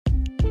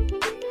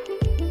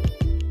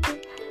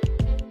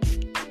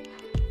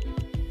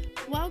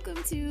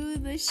to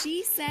the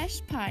She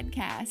Sesh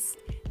podcast,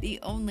 the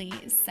only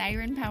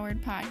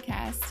siren-powered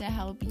podcast to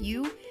help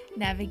you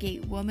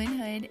navigate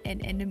womanhood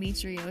and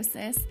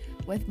endometriosis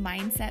with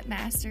mindset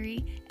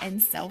mastery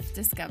and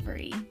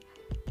self-discovery.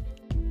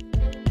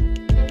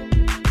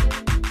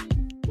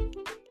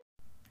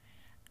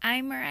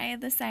 I'm Mariah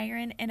the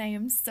Siren, and I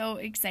am so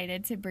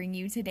excited to bring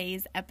you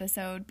today's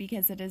episode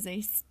because it is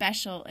a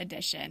special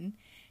edition.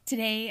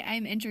 Today,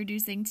 I'm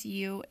introducing to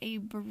you a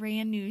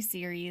brand new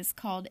series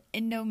called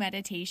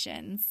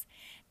Endo-Meditations.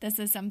 This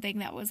is something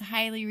that was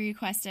highly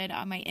requested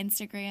on my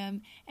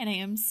Instagram, and I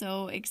am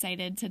so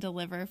excited to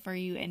deliver for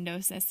you Endo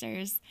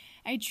sisters.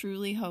 I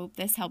truly hope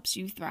this helps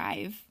you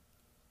thrive.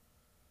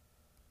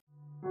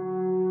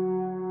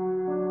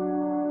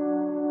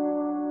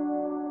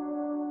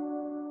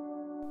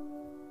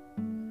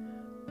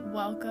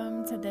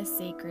 Welcome to this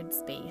sacred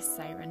space,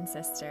 Siren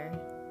Sister.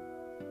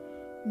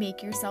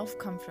 Make yourself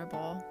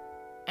comfortable,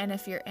 and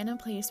if you're in a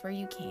place where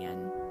you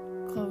can,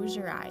 close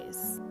your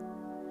eyes.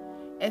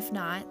 If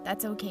not,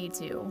 that's okay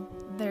too.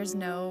 There's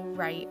no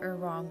right or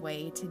wrong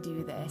way to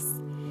do this,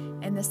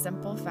 and the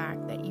simple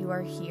fact that you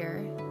are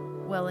here,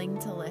 willing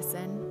to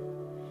listen,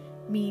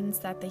 means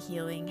that the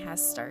healing has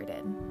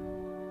started.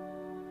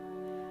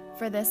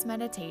 For this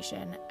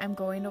meditation, I'm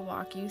going to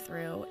walk you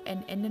through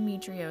an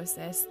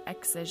endometriosis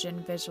excision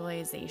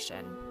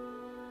visualization,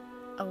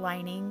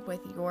 aligning with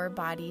your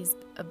body's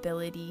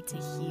ability to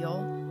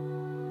heal.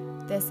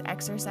 This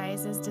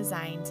exercise is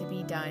designed to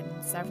be done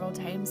several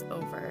times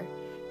over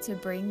to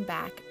bring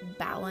back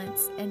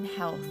balance and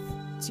health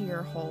to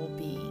your whole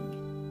being.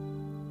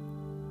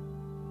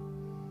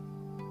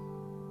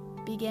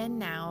 Begin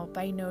now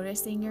by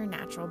noticing your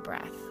natural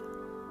breath.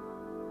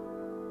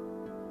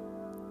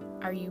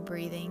 Are you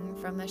breathing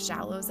from the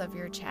shallows of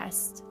your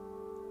chest?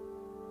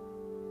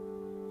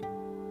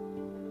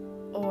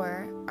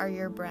 Or are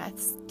your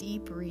breaths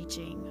deep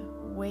reaching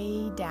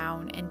way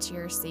down into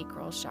your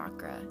sacral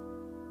chakra?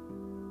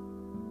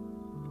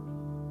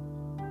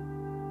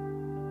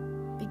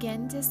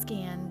 Begin to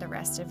scan the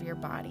rest of your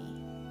body,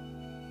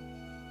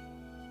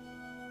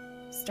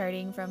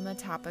 starting from the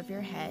top of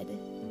your head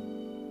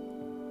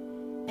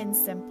and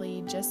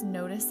simply just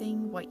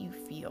noticing what you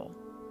feel.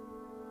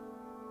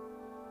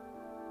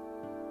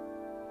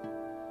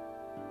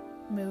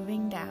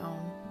 Moving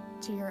down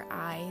to your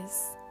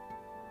eyes,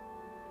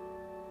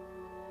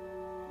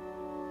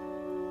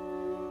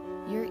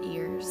 your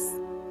ears,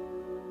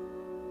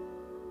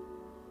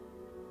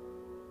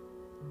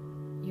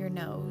 your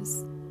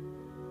nose.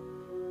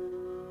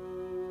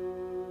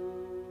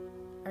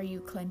 Are you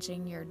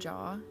clenching your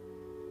jaw?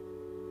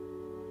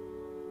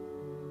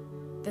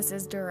 This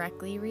is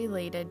directly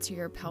related to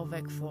your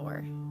pelvic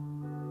floor.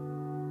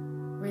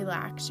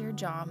 Relax your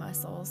jaw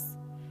muscles,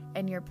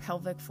 and your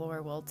pelvic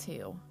floor will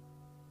too.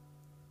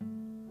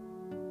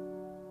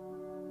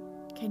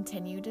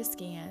 Continue to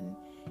scan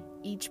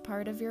each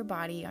part of your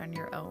body on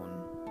your own,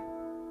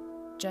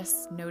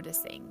 just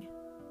noticing.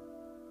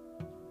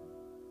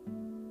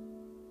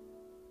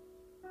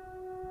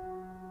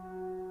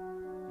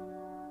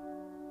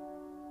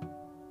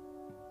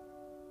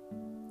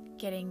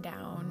 Getting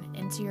down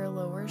into your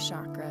lower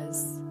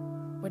chakras,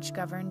 which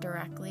govern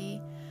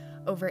directly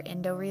over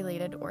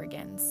endo-related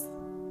organs.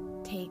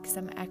 Take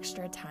some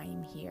extra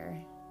time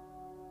here.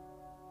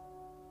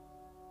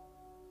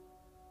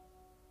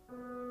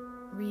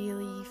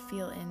 Really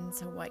feel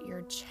into what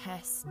your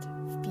chest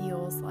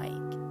feels like,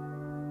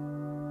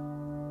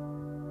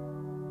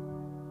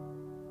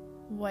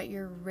 what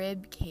your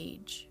rib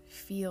cage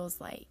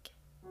feels like.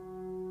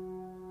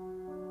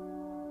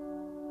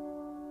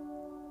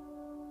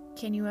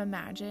 Can you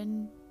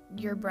imagine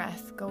your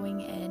breath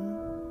going in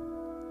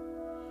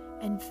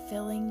and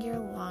filling your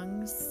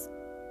lungs,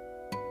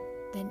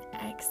 then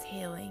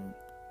exhaling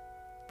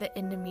the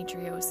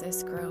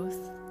endometriosis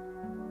growth?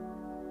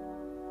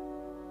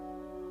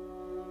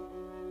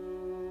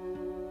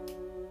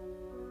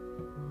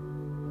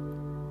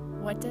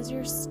 What does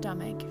your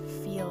stomach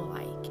feel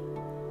like?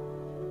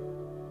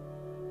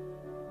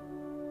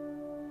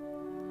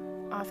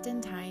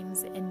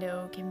 Oftentimes,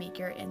 endo can make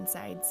your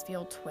insides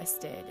feel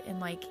twisted and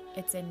like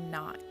it's in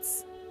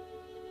knots.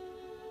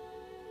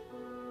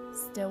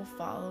 Still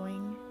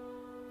following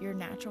your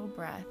natural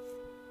breath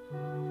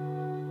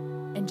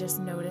and just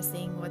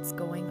noticing what's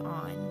going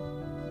on.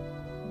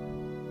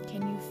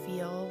 Can you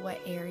feel what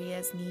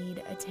areas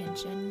need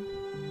attention?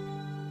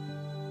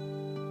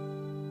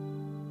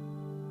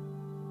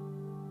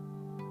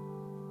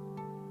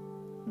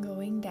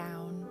 Going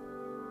down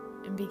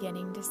and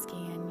beginning to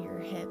scan your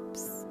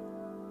hips,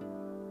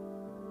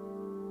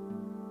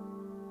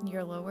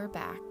 your lower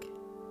back,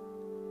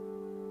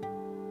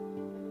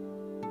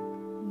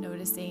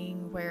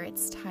 noticing where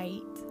it's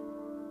tight,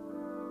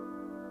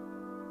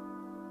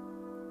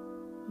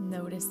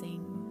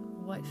 noticing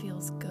what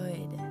feels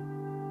good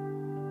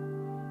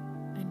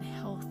and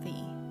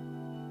healthy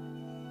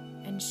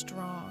and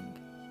strong.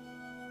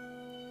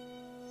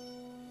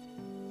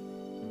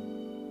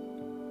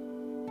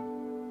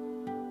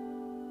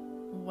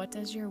 What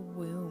does your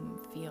womb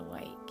feel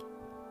like?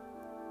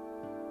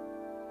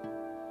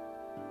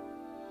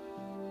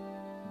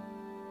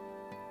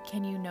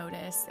 Can you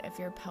notice if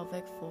your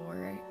pelvic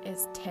floor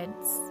is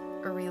tense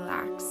or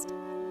relaxed?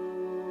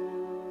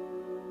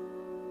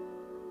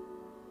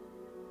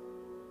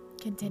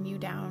 Continue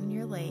down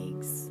your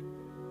legs,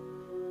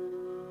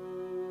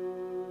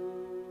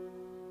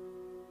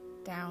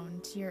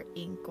 down to your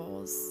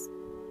ankles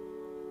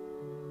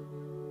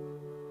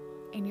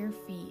and your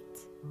feet.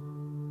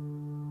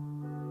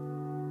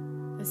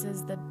 This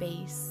is the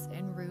base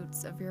and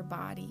roots of your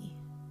body.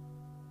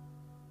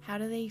 How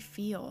do they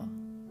feel?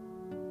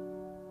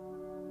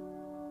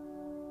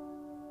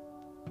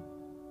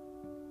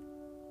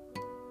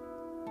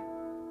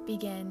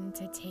 Begin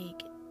to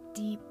take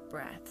deep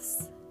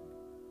breaths,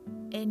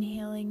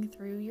 inhaling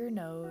through your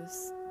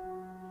nose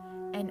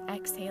and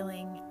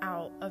exhaling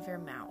out of your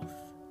mouth.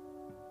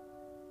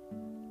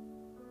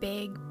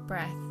 Big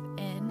breath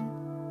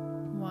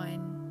in,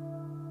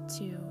 1,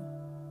 2,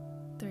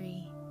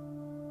 3,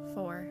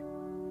 4.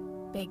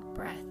 Big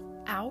breath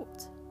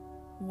out,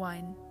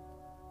 1,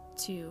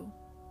 2,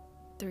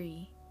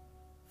 3,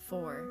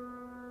 4.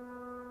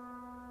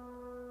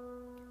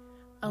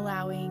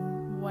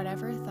 Allowing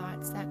whatever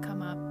thoughts that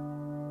come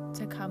up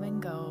to come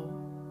and go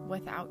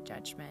without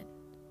judgment.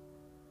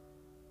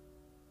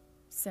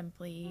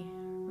 Simply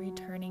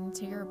returning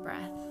to your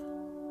breath.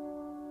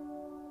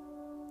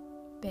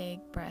 Big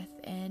breath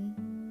in.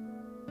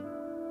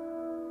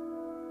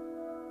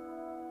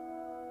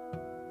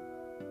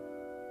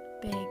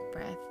 Big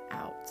breath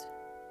out.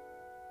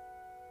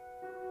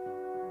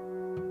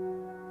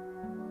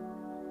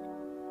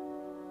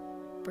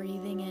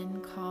 Breathing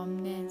in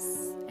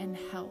calmness and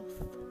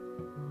health.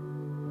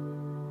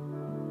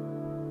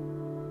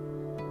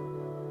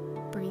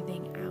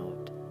 Breathing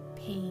out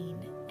pain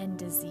and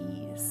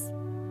disease.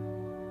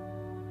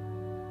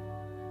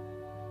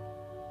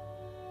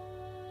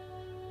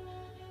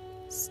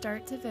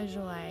 Start to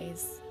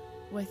visualize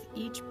with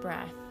each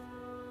breath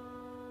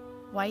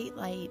white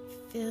light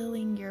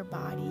filling your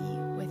body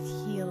with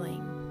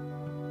healing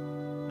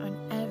on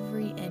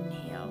every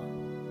inhale,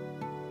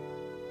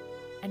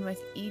 and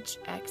with each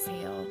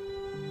exhale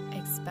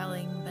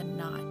expelling the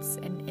knots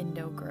and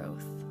endo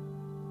growth.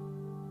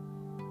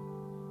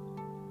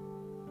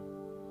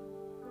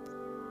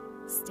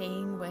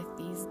 Staying with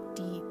these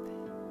deep,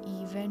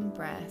 even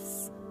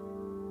breaths,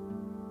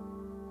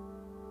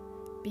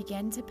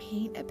 begin to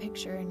paint a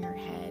picture in your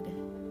head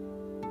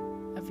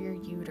of your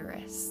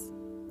uterus,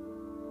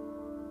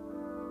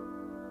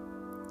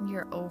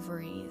 your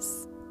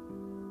ovaries,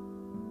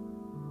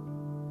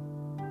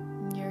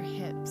 your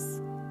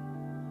hips,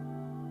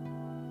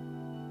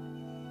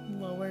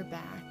 lower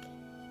back,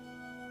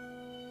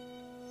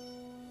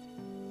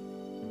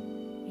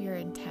 your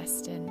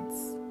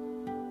intestines,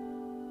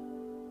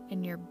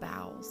 and your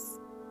bowels,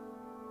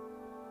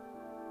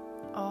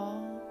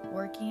 all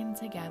working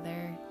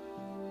together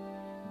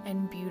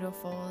in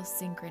beautiful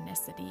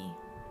synchronicity,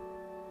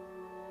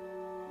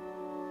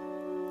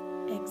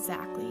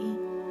 exactly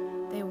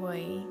the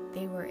way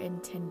they were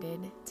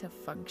intended to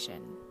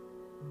function.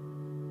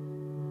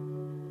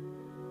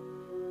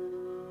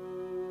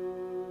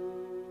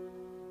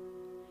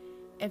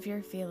 If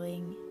you're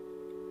feeling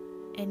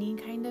any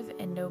kind of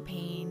endo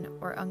pain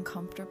or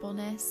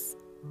uncomfortableness,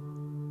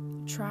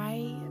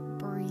 try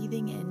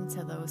breathing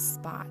into those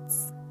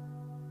spots.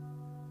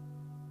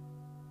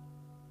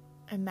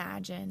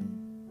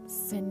 Imagine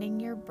sending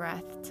your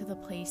breath to the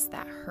place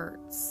that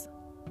hurts.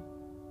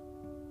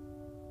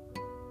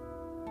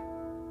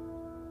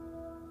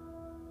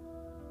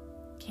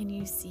 Can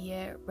you see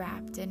it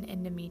wrapped in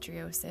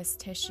endometriosis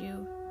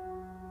tissue?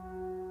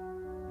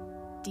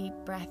 Deep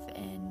breath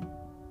in.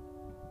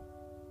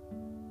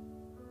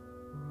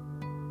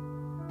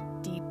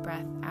 Deep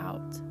breath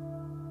out.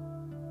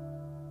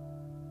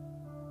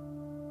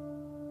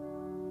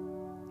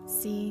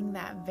 Seeing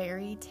that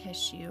very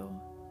tissue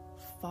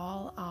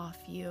fall off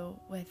you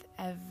with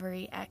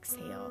every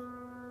exhale.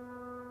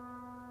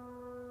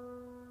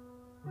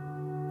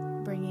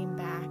 Bringing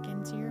back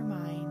into your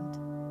mind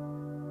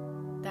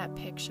that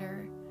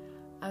picture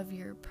of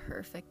your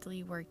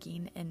perfectly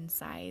working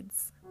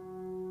insides.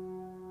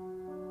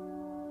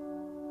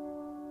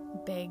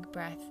 Big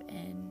breath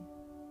in.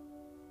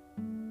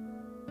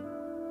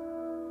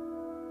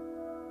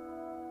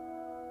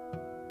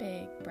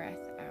 Big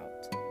breath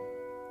out.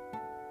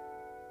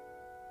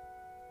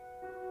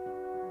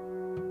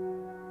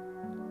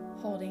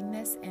 Holding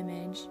this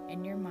image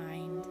in your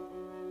mind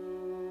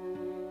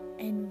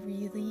and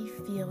really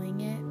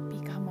feeling it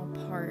become a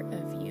part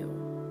of you.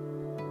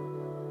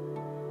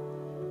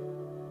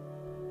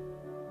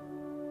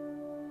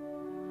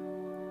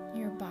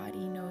 Your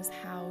body knows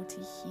how to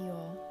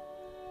heal.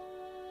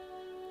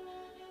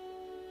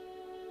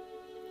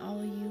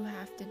 All you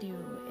have to do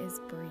is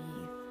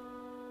breathe.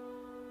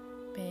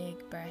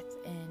 Big breath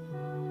in.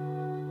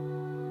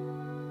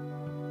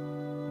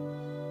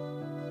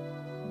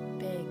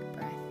 Big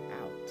breath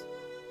out.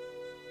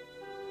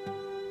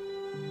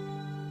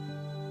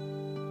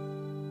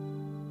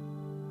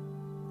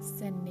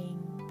 Sending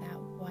that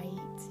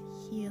white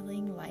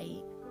healing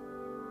light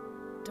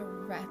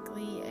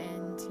directly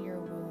into your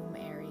womb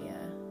area,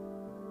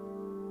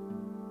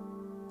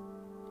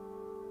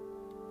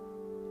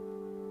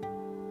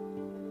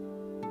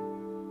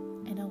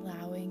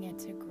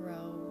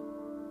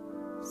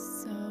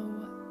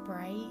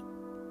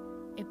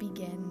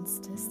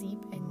 starts to seep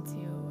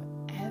into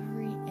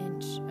every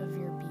inch of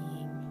your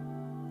being.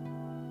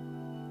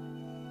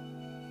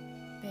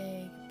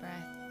 Big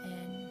breath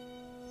in.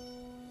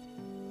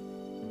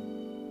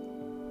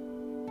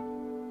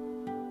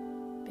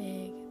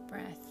 Big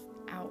breath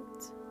out.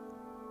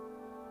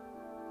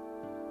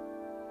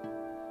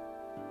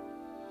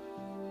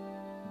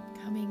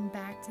 Coming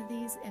back to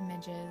these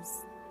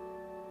images,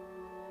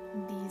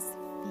 these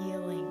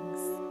feelings,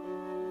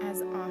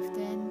 as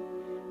often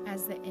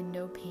as the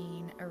endo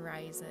pain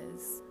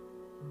arises.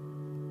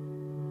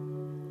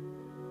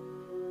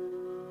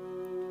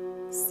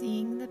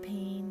 Seeing the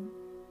pain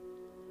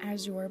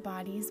as your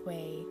body's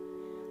way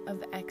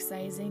of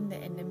excising the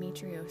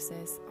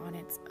endometriosis on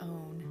its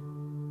own.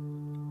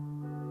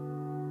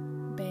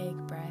 Big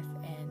breath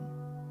in.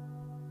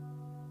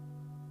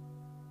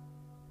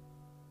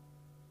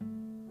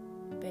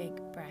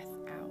 Big breath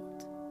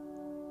out.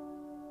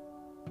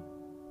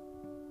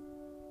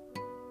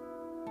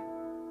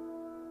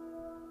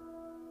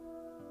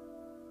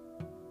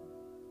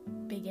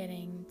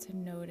 Beginning to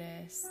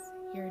notice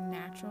your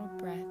natural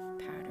breath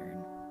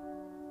pattern.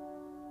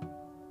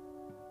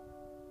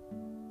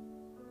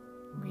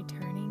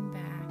 Returning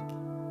back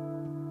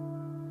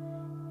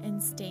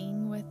and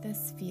staying with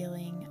this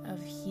feeling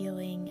of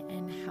healing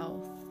and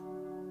health.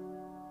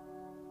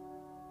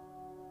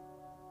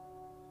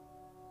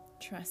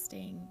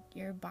 Trusting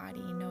your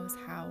body knows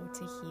how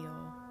to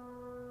heal.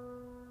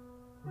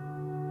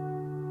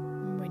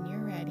 When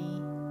you're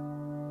ready,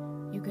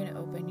 you can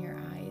open your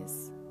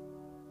eyes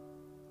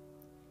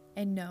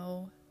and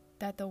know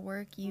that the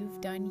work you've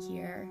done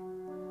here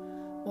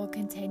will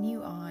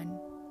continue on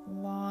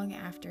long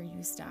after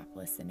you stop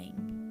listening.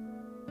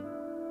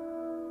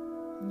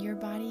 Your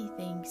body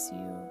thanks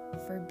you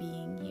for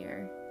being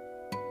here.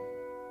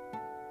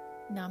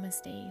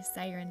 Namaste,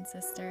 Siren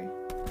Sister.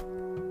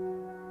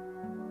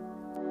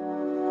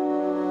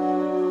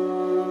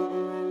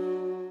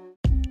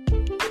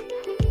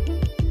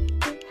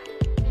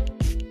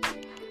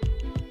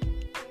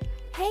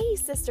 Hey,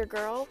 sister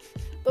girl.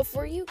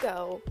 Before you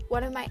go,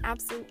 one of my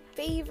absolute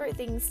favorite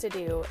things to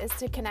do is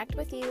to connect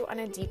with you on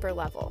a deeper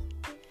level.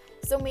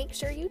 So make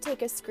sure you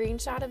take a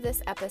screenshot of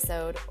this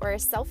episode or a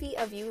selfie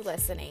of you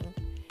listening.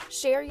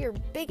 Share your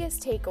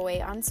biggest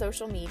takeaway on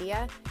social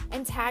media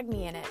and tag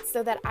me in it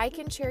so that I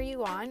can cheer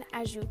you on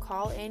as you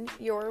call in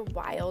your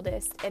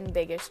wildest and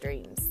biggest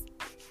dreams.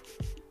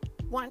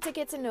 Want to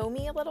get to know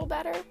me a little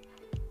better?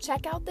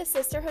 Check out the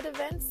sisterhood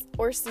events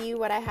or see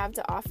what I have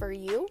to offer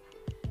you?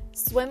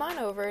 Swim on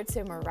over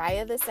to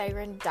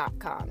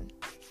mariahthesiren.com.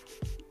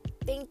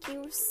 Thank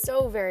you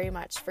so very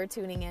much for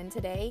tuning in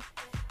today.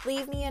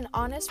 Leave me an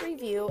honest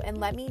review and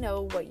let me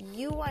know what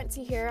you want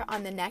to hear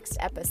on the next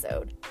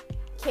episode.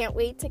 Can't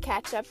wait to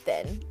catch up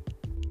then.